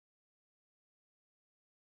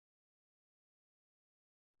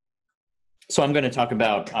So I'm going to talk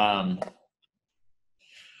about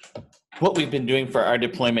what we've been doing for our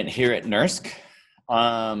deployment here at NERSC.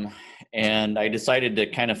 And I decided to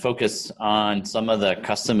kind of focus on some of the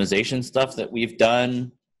customization stuff that we've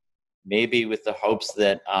done, maybe with the hopes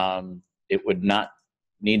that it would not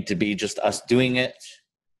need to be just us doing it.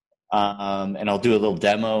 And I'll do a little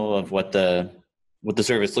demo of what the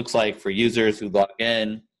service looks like for users who log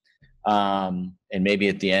in. And maybe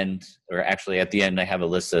at the end, or actually at the end, I have a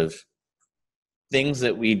list of things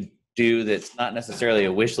that we do that's not necessarily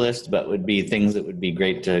a wish list, but would be things that would be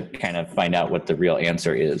great to kind of find out what the real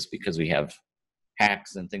answer is, because we have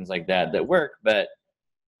hacks and things like that that work, but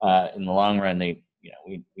in the long run, we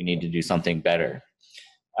need to do something better.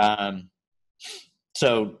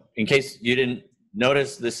 So in case you didn't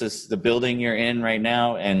notice, this is the building you're in right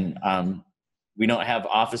now, and we don't have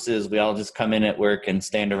offices. We all just come in at work and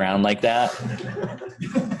stand around like that.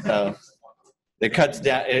 So it cuts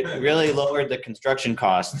down. It really lowered the construction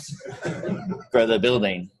costs for the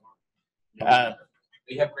building. We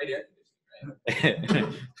have great air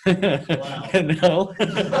conditioning, right? No.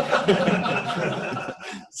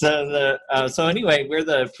 So anyway, we're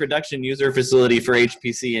the production user facility for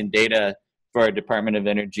HPC and data for our Department of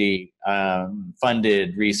Energy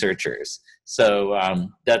funded researchers. So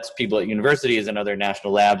that's people at universities and other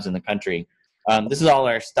national labs in the country. This is all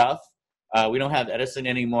our stuff. We don't have Edison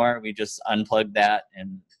anymore. We just unplugged that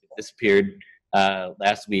and it disappeared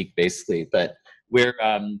last week, basically. But we're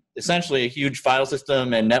essentially a huge file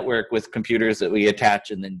system and network with computers that we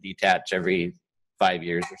attach and then detach every 5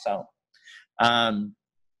 years or so.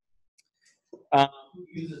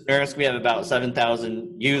 NERSC, we have about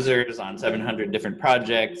 7,000 users on 700 different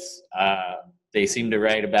projects. They seem to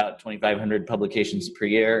write about 2,500 publications per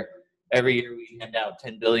year. Every year we hand out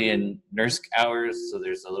 10 billion NERSC hours, so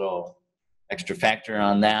there's a little extra factor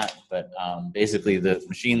on that. But basically the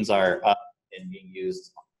machines are up and being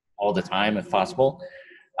used all the time if possible.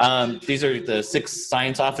 These are the 6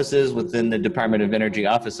 science offices within the Department of Energy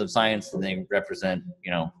Office of Science, and they represent,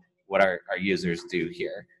 what our users do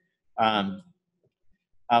here.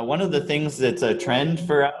 One of the things that's a trend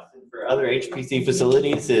for us and for other HPC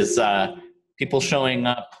facilities is people showing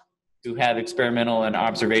up who have experimental and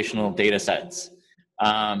observational data sets.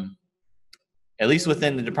 At least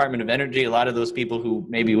within the Department of Energy, a lot of those people who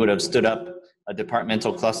maybe would have stood up a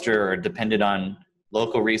departmental cluster or depended on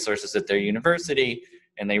local resources at their university,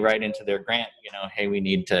 and they write into their grant, hey, we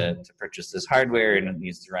need to purchase this hardware and it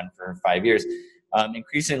needs to run for 5 years.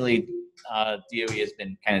 Increasingly, DOE has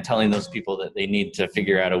been kind of telling those people that they need to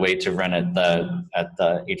figure out a way to run at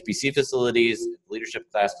the HPC facilities, leadership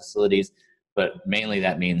class facilities, but mainly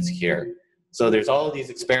that means here. So there's all of these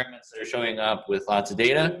experiments that are showing up with lots of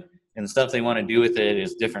data, and the stuff they want to do with it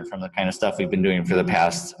is different from the kind of stuff we've been doing for the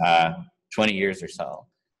past 20 years or so.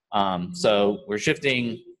 So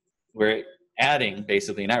we're adding,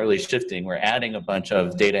 basically, not really shifting, we're adding a bunch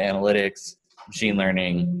of data analytics, machine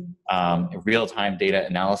learning, real-time data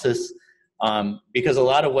analysis, because a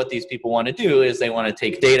lot of what these people want to do is they want to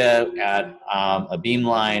take data at a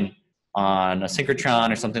beamline on a synchrotron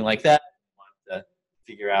or something like that, they want to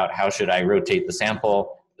figure out how should I rotate the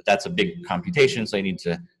sample, but that's a big computation, so I need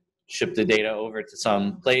to ship the data over to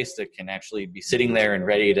some place that can actually be sitting there and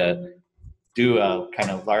ready to do a kind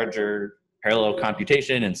of larger parallel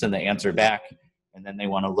computation and send the answer back. And then they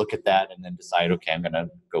want to look at that and then decide, okay, I'm going to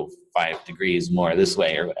go 5 degrees more this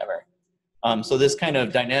way or whatever. So this kind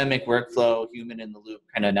of dynamic workflow, human in the loop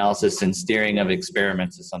kind of analysis and steering of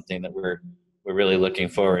experiments is something that we're really looking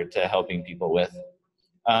forward to helping people with.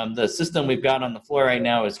 The system we've got on the floor right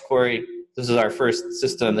now is Corey. This is our first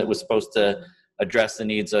system that was supposed to address the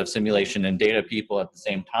needs of simulation and data people at the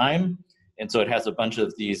same time. And so it has a bunch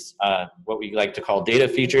of these, what we like to call data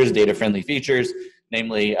features, data-friendly features,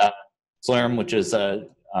 namely Slurm, which is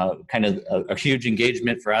kind of a huge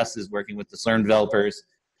engagement for us, is working with the Slurm developers,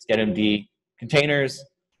 SCEDMD containers,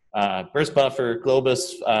 burst buffer,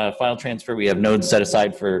 Globus file transfer. We have nodes set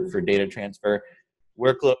aside for data transfer,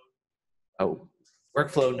 workflow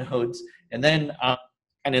nodes, and then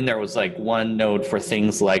and then there was like one node for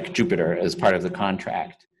things like Jupyter as part of the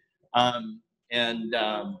contract. I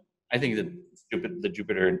think that the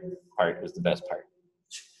Jupyter part is the best part.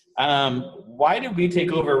 Why did we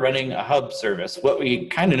take over running a hub service? What we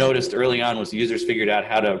kind of noticed early on was users figured out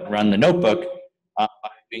how to run the notebook by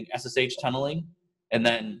doing SSH tunneling, and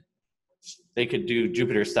then they could do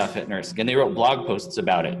Jupyter stuff at NERSC. And they wrote blog posts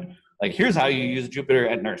about it. Like, here's how you use Jupyter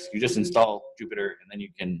at NERSC. You just install Jupyter, and then you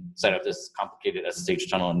can set up this complicated SSH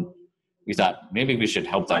tunnel. And we thought maybe we should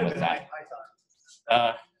help them with that.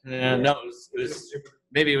 No,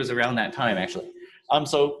 maybe it was around that time, actually.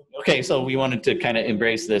 So we wanted to kind of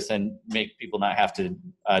embrace this and make people not have to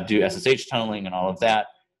do SSH tunneling and all of that.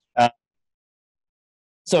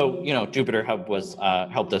 So, Jupyter Hub was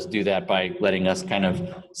helped us do that by letting us kind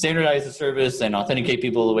of standardize the service and authenticate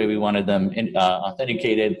people the way we wanted them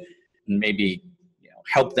authenticated, and maybe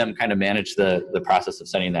help them kind of manage the process of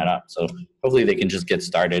setting that up. So hopefully they can just get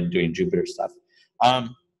started doing Jupyter stuff.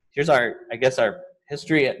 Here's our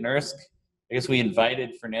history at NERSC. I guess we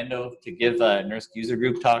invited Fernando to give a NERSC user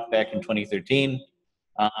group talk back in 2013.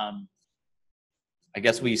 I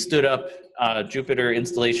guess we stood up Jupyter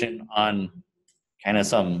installation on kind of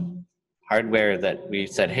some hardware that we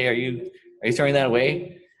said, hey, are you throwing that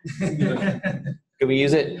away? Could we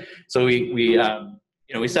use it? So we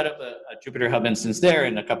set up a Jupyter Hub instance there,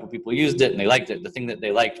 and a couple people used it and they liked it. The thing that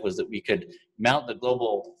they liked was that we could mount the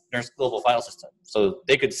NERSC global file system. So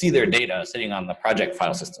they could see their data sitting on the project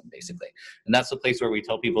file system, basically. And that's the place where we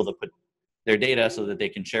tell people to put their data so that they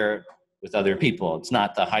can share it with other people. It's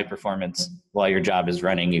not the high performance, while your job is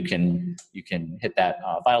running, you can hit that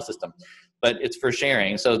file system. But it's for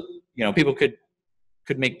sharing. So, people could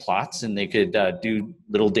make plots, and they could do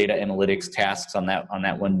little data analytics tasks on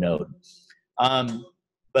that one node.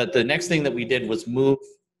 But the next thing that we did was move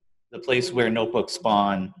the place where notebooks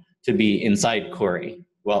spawn to be inside Cori.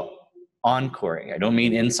 Well, on Cori. I don't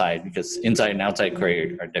mean inside, because inside and outside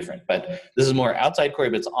Cori are different. But this is more outside Cori,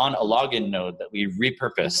 but it's on a login node that we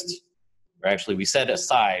repurposed. Or actually, we set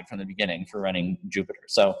aside from the beginning for running Jupyter.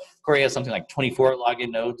 So Cori has something like 24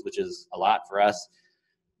 login nodes, which is a lot for us.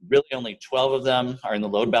 Really only 12 of them are in the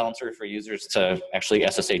load balancer for users to actually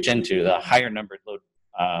SSH into. The higher numbered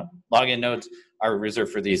login nodes are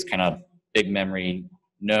reserved for these kind of big memory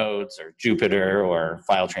nodes or Jupyter or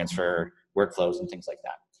file transfer workflows and things like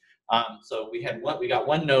that. So we got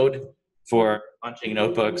one node for launching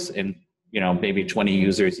notebooks, and maybe 20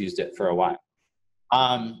 users used it for a while.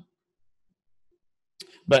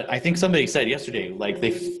 But I think somebody said yesterday, like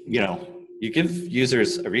you give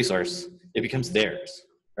users a resource, it becomes theirs,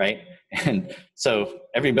 right? And so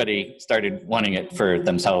everybody started wanting it for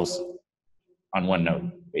themselves on one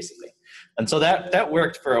node, basically. And so that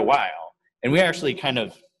worked for a while. And we're actually kind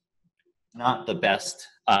of not the best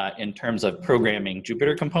in terms of programming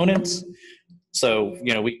Jupyter components. So,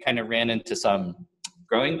 we kind of ran into some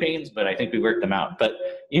growing pains, but I think we worked them out. But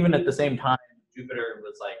even at the same time, Jupyter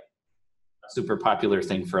was like a super popular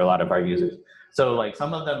thing for a lot of our users. So like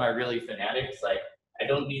some of them are really fanatics, like I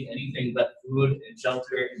don't need anything but food and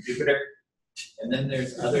shelter in Jupyter. And then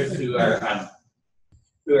there's others who are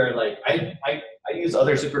like, I use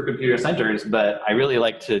other supercomputer centers, but I really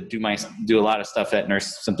like to do a lot of stuff at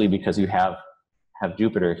NERSC simply because you have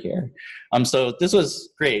Jupyter here. So this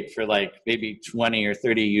was great for like maybe 20 or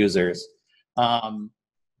 30 users.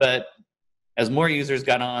 But as more users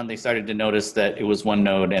got on, they started to notice that it was one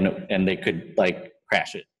node and they could like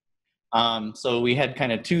crash it. So we had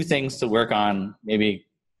kind of two things to work on, maybe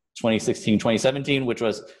 2016, 2017, which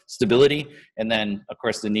was stability, and then of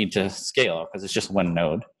course the need to scale because it's just one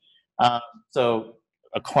node. So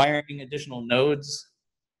acquiring additional nodes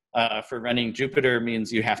for running Jupyter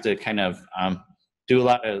means you have to kind of do a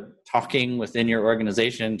lot of talking within your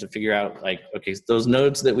organization to figure out like, okay, those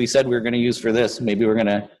nodes that we said we were going to use for this, maybe we're going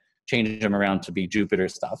to change them around to be Jupyter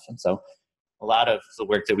stuff. And so a lot of the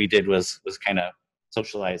work that we did was kind of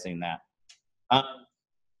socializing that.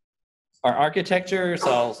 Our architecture,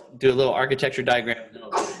 so I'll do a little architecture diagram and then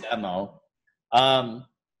I'll do a demo.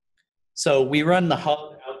 So we run the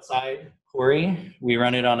hub outside Cori. We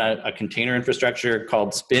run it on a container infrastructure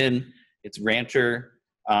called Spin. It's Rancher.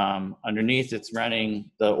 Underneath it's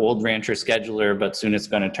running the old Rancher scheduler, but soon it's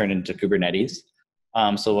going to turn into Kubernetes.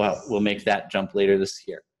 So we'll make that jump later this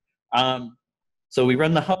year. So we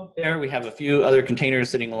run the hub there. We have a few other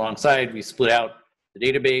containers sitting alongside. We split out the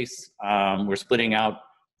database. We're splitting out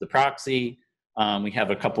the proxy. We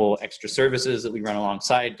have a couple extra services that we run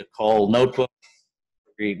alongside to call notebooks.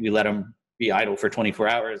 We let them be idle for 24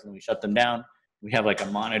 hours and we shut them down. We have like a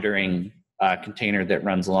monitoring container that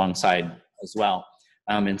runs alongside as well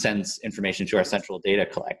and sends information to our central data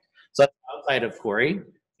collect. So that's outside of Cori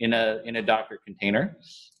in a Docker container.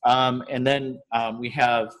 And then we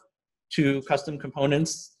have two custom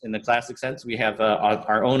components in the classic sense. We have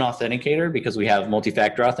our own authenticator because we have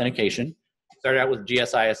multi-factor authentication. Started out with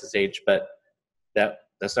GSI SSH, but that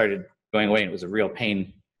started going away and it was a real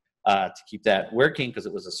pain to keep that working because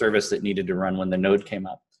it was a service that needed to run when the node came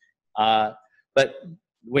up. But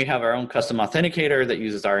we have our own custom authenticator that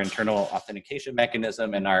uses our internal authentication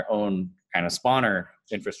mechanism and our own kind of spawner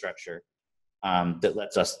infrastructure that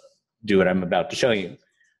lets us do what I'm about to show you.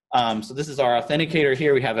 So this is our authenticator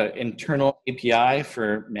here. We have an internal API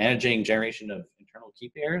for managing generation of internal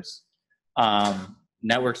key pairs.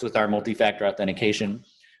 Networks with our multi-factor authentication.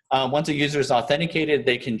 Once a user is authenticated,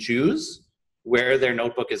 they can choose where their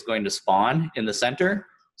notebook is going to spawn in the center.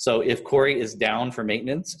 So if Corey is down for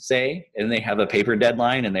maintenance, say, and they have a paper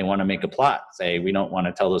deadline and they want to make a plot, say, we don't want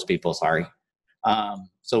to tell those people, sorry.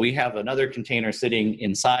 So we have another container sitting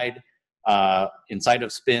inside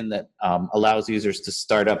of Spin that allows users to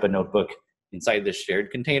start up a notebook inside this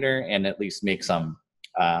shared container and at least make some,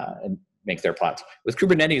 make their plots. With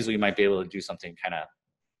Kubernetes, we might be able to do something kind of,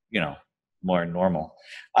 more normal.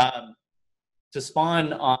 To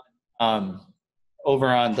spawn on, over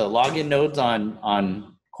on the login nodes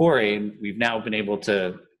on Corey, we've now been able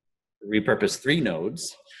to repurpose 3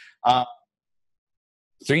 nodes.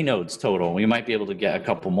 3 nodes total. We might be able to get a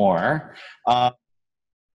couple more.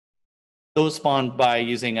 Those spawned by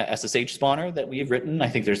using a SSH spawner that we've written. I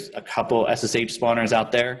think there's a couple SSH spawners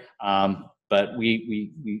out there, but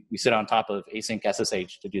we sit on top of async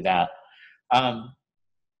SSH to do that.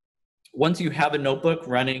 Once you have a notebook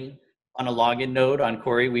running on a login node on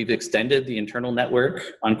Corey, we've extended the internal network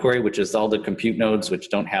on Corey, which is all the compute nodes which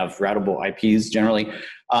don't have routable IPs generally.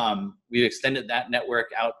 We've extended that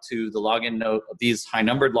network out to the login node, these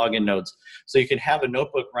high-numbered login nodes. So you can have a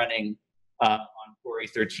notebook running on Corey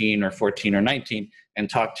 13 or 14 or 19 and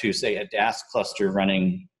talk to, say, a DAS cluster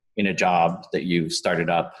running in a job that you've started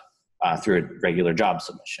up through a regular job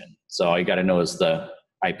submission. So all you got to know is the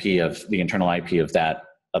IP of the internal IP of that,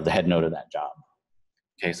 of the head node of that job.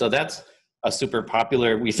 Okay, so that's a super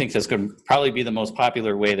popular, we think that's going to probably be the most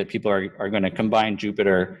popular way that people are going to combine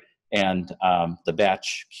Jupyter and the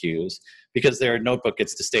batch queues, because their notebook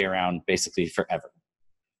gets to stay around basically forever.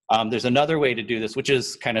 There's another way to do this, which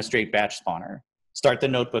is kind of straight batch spawner. Start the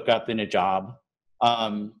notebook up in a job.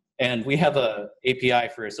 And we have a API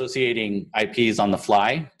for associating IPs on the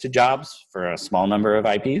fly to jobs for a small number of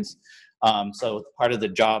IPs. So part of the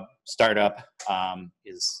job startup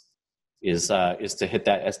is to hit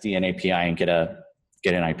that SDN API and get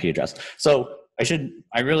an IP address. So I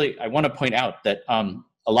want to point out that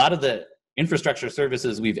a lot of the infrastructure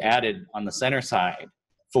services we've added on the center side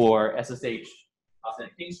for SSH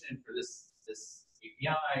authentication, for this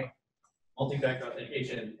API, multi-factor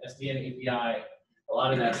authentication, SDN API, a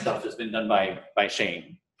lot of that stuff has been done by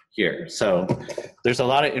Shane here. So there's a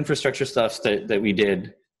lot of infrastructure stuff that we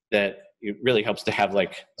did that it really helps to have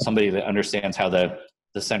like somebody that understands how the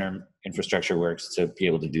center infrastructure works to be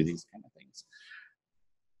able to do these kind of things.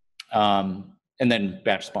 And then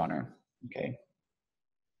batch spawner, okay.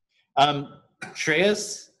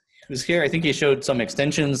 Shreyas, who's here, I think he showed some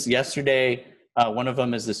extensions yesterday. One of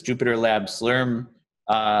them is this Jupyter Lab Slurm,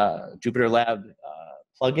 Jupyter Lab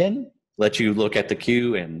plugin, lets you look at the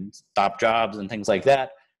queue and stop jobs and things like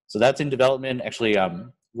that. So that's in development. Actually,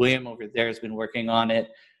 William over there has been working on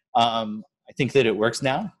it. I think that it works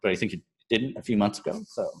now, but I think it didn't a few months ago.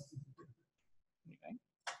 So, okay.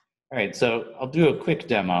 All right, so I'll do a quick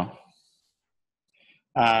demo.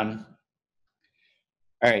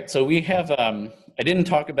 All right, so we have, I didn't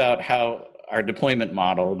talk about how our deployment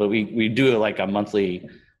model, but we do like a monthly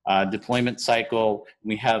deployment cycle.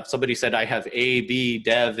 We have, somebody said I have A, B,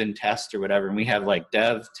 dev, and test or whatever, and we have like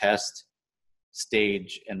dev, test,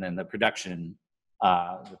 stage, and then the production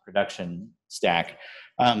stack.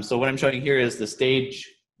 So what I'm showing here is the stage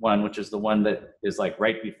one, which is the one that is like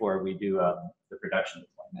right before we do the production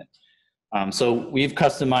deployment. So we've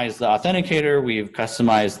customized the authenticator, we've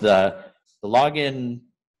customized the login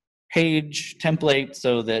page template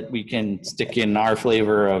so that we can stick in our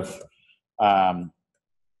flavor of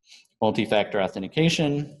multi-factor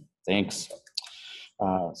authentication. Thanks.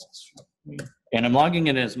 And I'm logging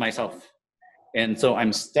in as myself. And so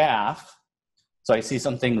I'm staff. So I see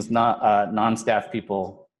some things non-staff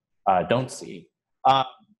people don't see.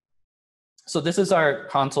 So this is our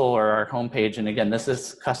console or our homepage. And again, this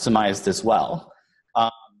is customized as well.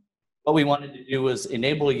 What we wanted to do was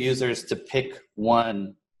enable users to pick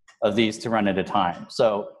one of these to run at a time.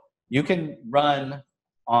 So you can run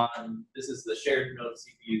on, this is the shared node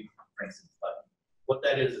CPU, for instance, button. What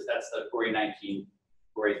that is that's the Corey 19,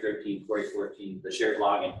 Corey 13, Corey 14, the shared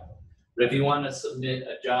login. But if you want to submit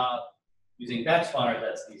a job using batch spawner,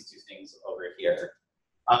 that's these two things over here.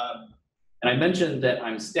 And I mentioned that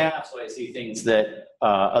I'm staff, so I see things that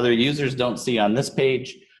other users don't see on this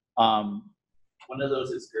page. One of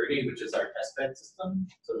those is Gertie, which is our testbed system.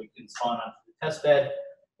 So we can spawn onto the testbed.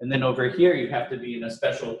 And then over here, you have to be in a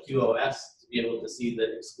special QoS to be able to see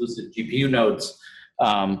the exclusive GPU nodes,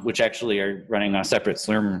 which actually are running on a separate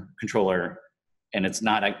Slurm controller, and it's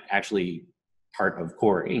not actually part of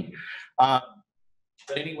Corey. But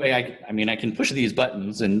anyway, I mean, I can push these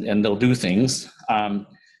buttons and they'll do things.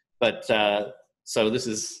 But So this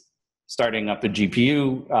is starting up a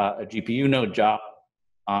GPU node job.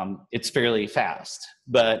 It's fairly fast.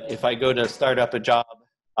 But if I go to start up a job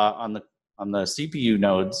on the CPU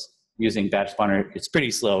nodes using batch spawner, it's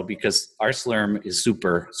pretty slow because our Slurm is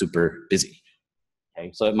super, super busy.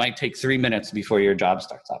 Okay, so it might take 3 minutes before your job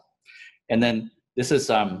starts up. And then this is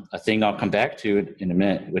a thing I'll come back to in a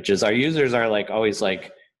minute, which is our users are always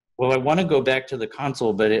like, well, I want to go back to the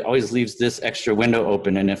console, but it always leaves this extra window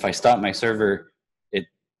open. And if I stop my server,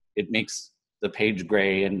 it makes the page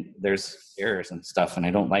gray and there's errors and stuff, and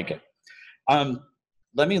I don't like it.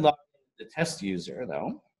 Let me log in the test user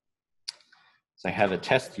though. So I have a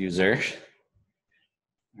test user.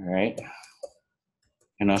 All right.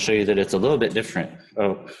 And I'll show you that it's a little bit different.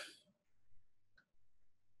 Oh,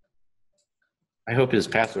 I hope his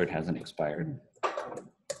password hasn't expired.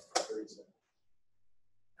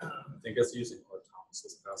 I think it's using Clark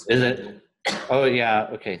Thomas's password. Is it? Oh yeah,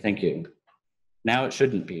 okay, thank you. Now it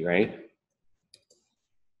shouldn't be, right?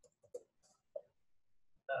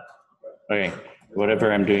 Okay,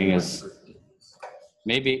 whatever I'm doing is,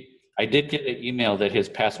 maybe, I did get an email that his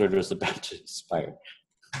password was about to expire.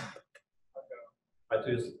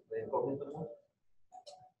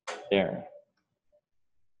 There.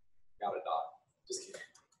 Got a dot. Just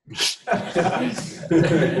kidding.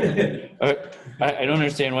 I don't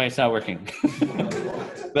understand why it's not working.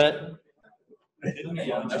 But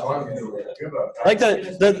like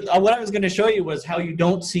what I was going to show you was how you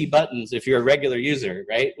don't see buttons if you're a regular user,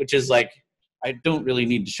 right? Which is like, I don't really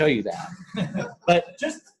need to show you that. But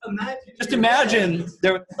just imagine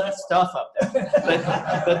there was less stuff up there.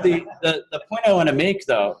 But the point I want to make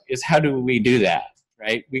though is how do we do that,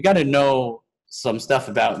 right? We got to know some stuff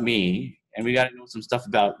about me, and we got to know some stuff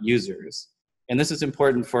about users. And this is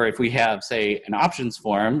important for if we have, say, an options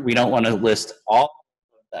form, we don't want to list all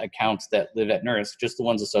the accounts that live at NERSC, just the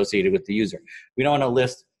ones associated with the user. We don't want to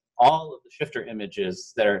list all of the shifter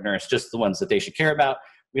images that are at NERSC, just the ones that they should care about.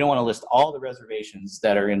 We don't want to list all the reservations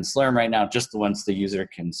that are in Slurm right now, just the ones the user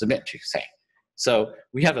can submit to, say. So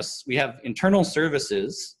we have internal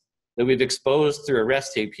services that we've exposed through a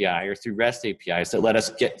REST API or through REST APIs that let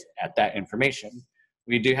us get at that information.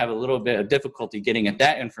 We do have a little bit of difficulty getting at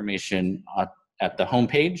that information at the home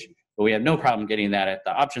page, but we have no problem getting that at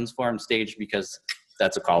the options form stage because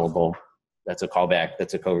that's a callable, that's a callback,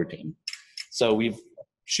 that's a coroutine. So we've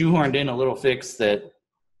shoehorned in a little fix that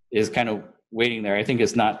is kind of waiting there. I think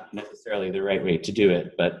it's not necessarily the right way to do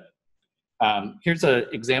it, but here's an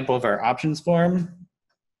example of our options form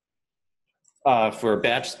for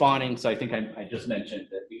batch spawning. So I think I just mentioned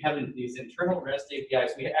that we have these internal REST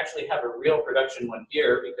APIs. We actually have a real production one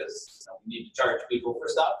here because we need to charge people for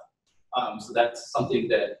stuff. So that's something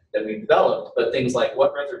that we developed. But things like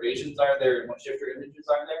what reservations are there and what shifter images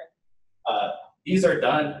are there, these were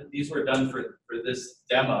done for this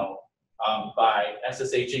demo by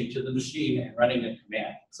SSHing to the machine and running a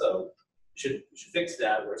command. So we should fix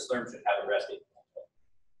that where Slurm should have a REST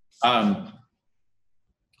API.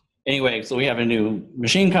 Anyway, so we have a new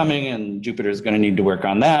machine coming and Jupyter is going to need to work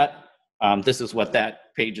on that. This is what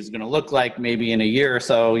that page is going to look like. Maybe in a year or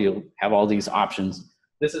so, you'll have all these options.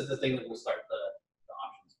 This is the thing that will start the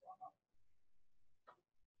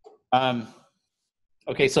options.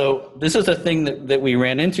 Okay, so this is a thing that we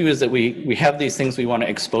ran into is that we have these things we want to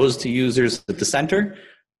expose to users at the center,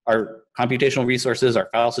 our computational resources, our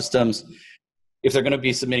file systems. If they're going to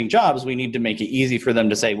be submitting jobs, we need to make it easy for them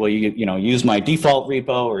to say, well, you know, use my default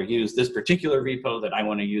repo or use this particular repo that I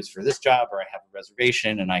want to use for this job, or I have a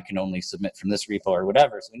reservation and I can only submit from this repo or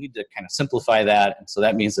whatever. So we need to kind of simplify that. And so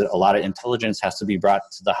that means that a lot of intelligence has to be brought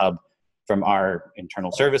to the hub from our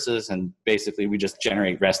internal services. And basically we just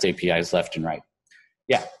generate REST APIs left and right.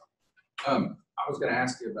 Yeah. I was going to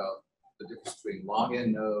ask you about the difference between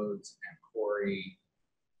login nodes and query.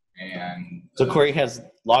 And so query has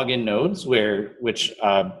login nodes which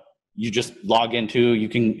you just log into. You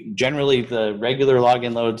can generally the regular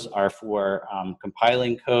login nodes are for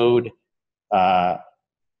compiling code,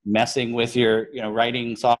 messing with your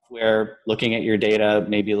writing software, looking at your data,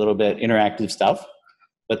 maybe a little bit interactive stuff.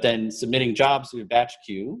 But then submitting jobs through batch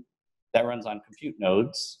queue that runs on compute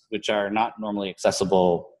nodes, which are not normally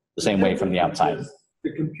accessible the same way from the outside.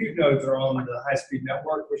 The compute nodes are on the high-speed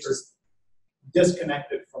network, which is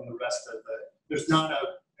disconnected from the rest of there's not an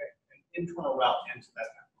internal route into that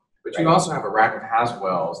network. But you also have a rack of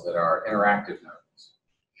Haswells that are interactive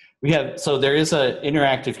nodes. So there is an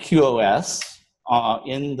interactive QoS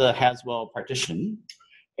in the Haswell partition,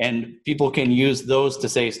 and people can use those to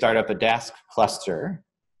say start up a Dask cluster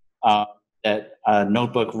that a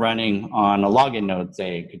notebook running on a login node,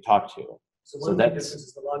 say, could talk to. So So one big that's- difference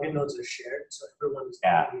is the login nodes are shared, so everyone is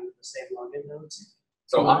Yeah. logging with the same login nodes.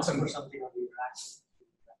 So Once often, for something on the interaction,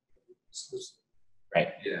 exclusive.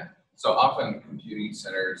 Right. yeah, so often computing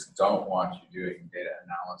centers don't want you doing data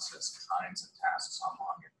analysis kinds of tasks on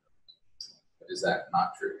login. Is that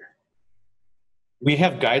not true here? We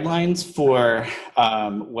have guidelines for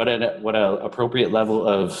what an appropriate level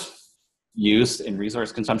of use and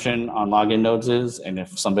resource consumption on login nodes is, and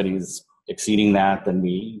if somebody's exceeding that, then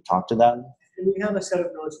we talk to them. And we have a set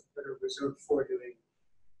of nodes that are reserved for doing,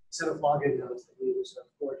 set of login nodes that we reserve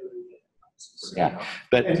for doing data analysis. Yeah,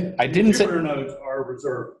 but And I didn't say Jupyter nodes are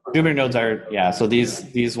reserved. Jupyter nodes are, yeah. So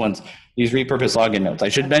these ones, these repurposed login nodes. I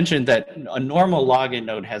should mention that a normal login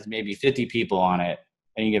node has maybe 50 people on it at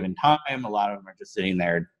any given time. A lot of them are just sitting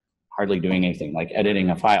there, hardly doing anything, like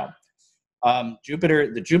editing a file. The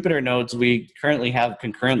Jupyter nodes, we currently have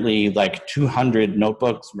concurrently like 200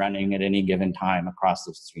 notebooks running at any given time across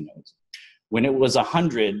those 3 nodes. When it was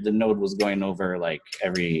 100, the node was going over like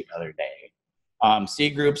every other day. C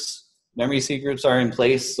groups, memory C groups are in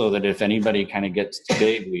place so that if anybody kind of gets too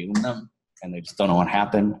big, we own them and they just don't know what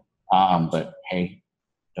happened. But hey,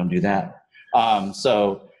 don't do that. But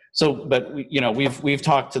we've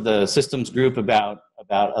talked to the systems group about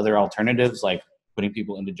other alternatives, like putting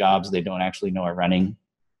people into jobs they don't actually know are running,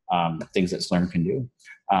 things that Slurm can do.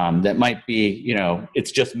 That might be,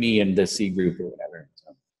 it's just me and the C group or whatever.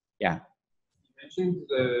 So, yeah. You mentioned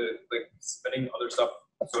like spinning other stuff.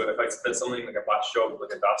 So if I spin something like a batch job,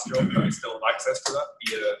 like a DAS job, I still have access to that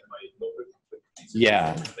via my notebook. With these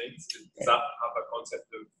Yeah. things. Does that have a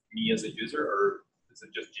concept of me as a user, or is it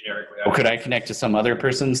just generically? Well, could I connect to some other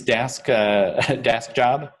person's desk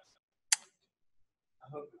job?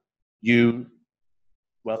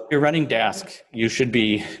 Well, if you're running Dask, you should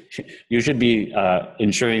be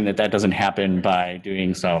ensuring that doesn't happen by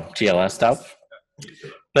doing some TLS stuff.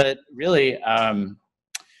 But really,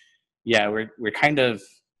 yeah, we're kind of,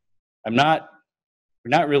 we're not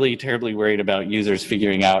really terribly worried about users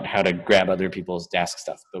figuring out how to grab other people's Dask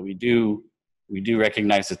stuff, but we do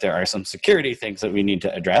recognize that there are some security things that we need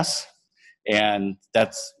to address, and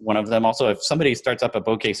that's one of them. Also, if somebody starts up a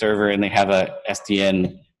Bokeh server and they have a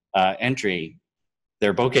SDN entry,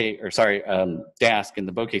 their Dask and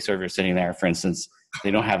the Bokeh server sitting there, for instance, they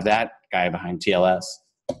don't have that guy behind TLS.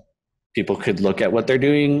 People could look at what they're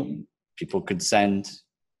doing. People could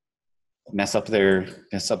mess up their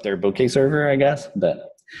Bokeh server, I guess.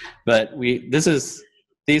 But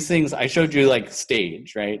these things I showed you, like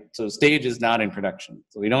Stage, right? So Stage is not in production.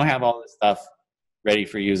 So we don't have all this stuff ready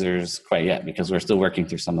for users quite yet because we're still working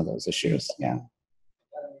through some of those issues. Yeah.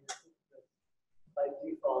 By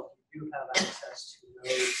default, you do have access to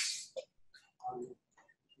nodes on the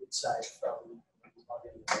compute side from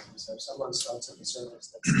login nodes. So if someone starts up a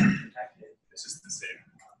service that's not protected, It's just the same.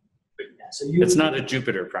 yeah, so you It's not a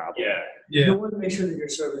Jupyter problem. Yeah. you want to make sure that your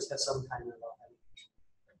service has some kind of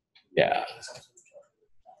Yeah.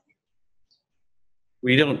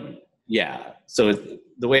 We don't, yeah. So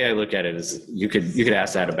the way I look at it is you could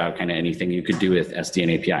ask that about kind of anything you could do with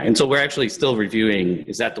SDN API. And so we're actually still reviewing,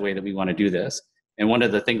 is that the way that we want to do this? And one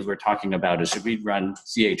of the things we're talking about is, should we run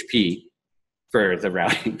CHP for the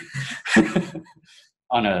routing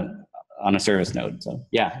on a service node? So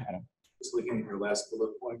yeah. Just looking at your last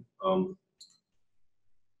bullet point,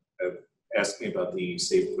 asking about the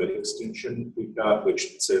save quit extension we've got,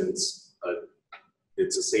 which says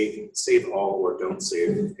it's a save all or don't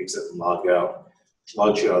save, except log out,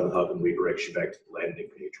 logs you out of the hub and redirects you back to the landing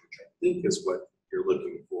page, which I think is what you're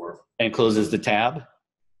looking for. And closes the tab?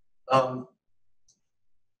 No,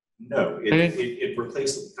 it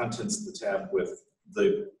replaces the contents of the tab with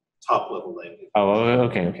the top level landing. Oh,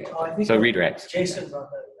 okay. Oh, I think So redirects. Jason brought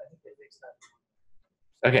that. I think they fixed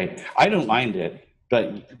that. Okay, I don't mind it,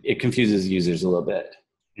 but it confuses users a little bit.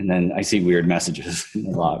 And then I see weird messages in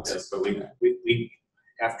the logs. Yes, but we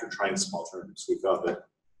after trying some alternatives, we found that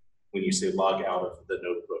when you say log out of the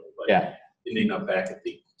notebook, like Yeah. ending up back at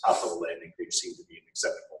the top level landing page seemed to be an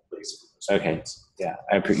acceptable place for most Okay. folks. Yeah,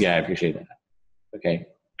 I appreciate that. Okay.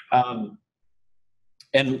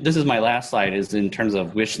 And this is my last slide, is in terms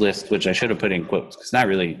of wish list, which I should have put in quotes. It's not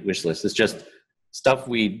really wish list. It's just stuff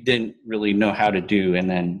we didn't really know how to do and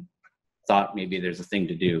then thought maybe there's a thing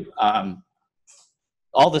to do.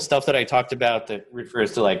 All the stuff that I talked about that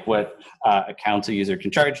refers to like what accounts a user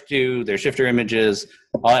can charge to, their shifter images,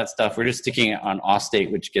 all that stuff, we're just sticking it on auth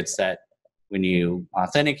state, which gets set when you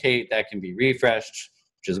authenticate. That can be refreshed,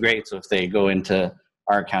 which is great. So if they go into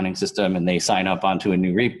our accounting system and they sign up onto a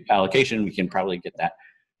new reallocation, we can probably get that.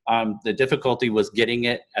 The difficulty was getting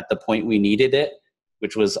it at the point we needed it,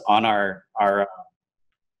 which was on our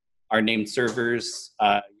named servers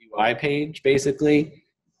UI page, basically.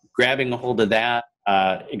 Grabbing a hold of that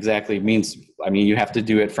exactly means, I mean, you have to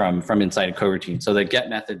do it from inside a coroutine. So the get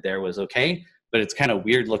method there was okay, but it's kind of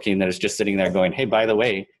weird looking that it's just sitting there going, hey, by the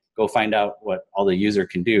way, go find out what all the user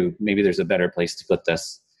can do. Maybe there's a better place to put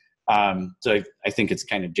this. So I think it's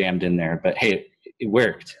kind of jammed in there, but hey, it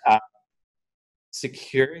worked.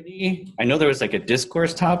 Security, I know there was like a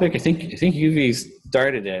discourse topic. I think UV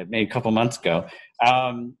started it maybe a couple months ago.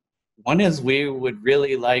 One is we would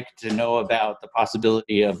really like to know about the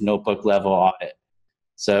possibility of notebook level audit.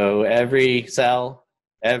 So every cell,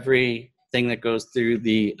 everything that goes through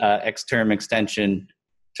the Xterm extension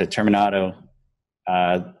to Terminato,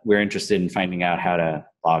 we're interested in finding out how to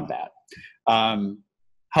log that.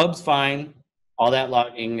 Hub's fine. All that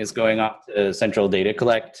logging is going off to central data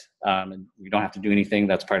collect. And we don't have to do anything.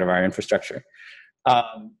 That's part of our infrastructure.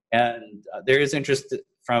 And there is interest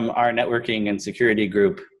from our networking and security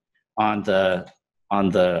group on the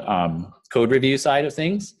code review side of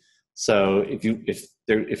things. So if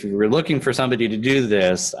you were looking for somebody to do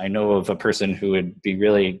this, I know of a person who would be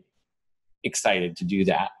really excited to do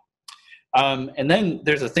that. And then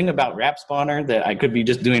there's a thing about wrap spawner that I could be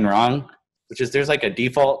just doing wrong, which is there's like a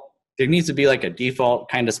default. There needs to be like a default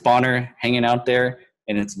kind of spawner hanging out there,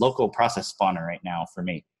 and it's local process spawner right now for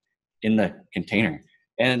me in the container.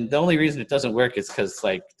 And the only reason it doesn't work is because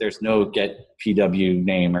like there's no get PW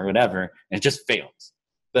name or whatever, and it just fails.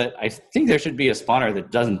 But I think there should be a spawner that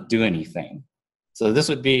doesn't do anything. So this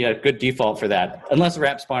would be a good default for that, unless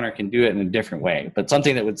wrap spawner can do it in a different way. But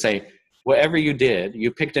something that would say, whatever you did, you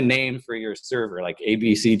picked a name for your server, like A,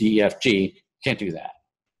 B, C, D, E, F, G, can't do that.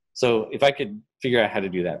 So if I could figure out how to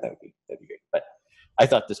do that, that'd be great. But I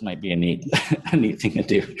thought this might be a neat thing to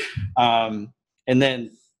do. And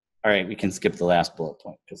then, all right, we can skip the last bullet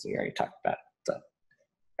point because we already talked about it. So,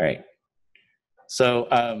 all right. So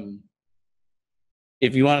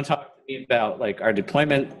if you want to talk to me about like our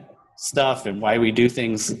deployment stuff and why we do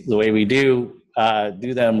things the way we do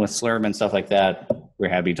them with Slurm and stuff like that, we're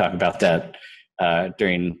happy to talk about that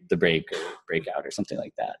during the break or breakout or something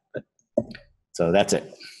like that. But, so that's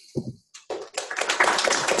it.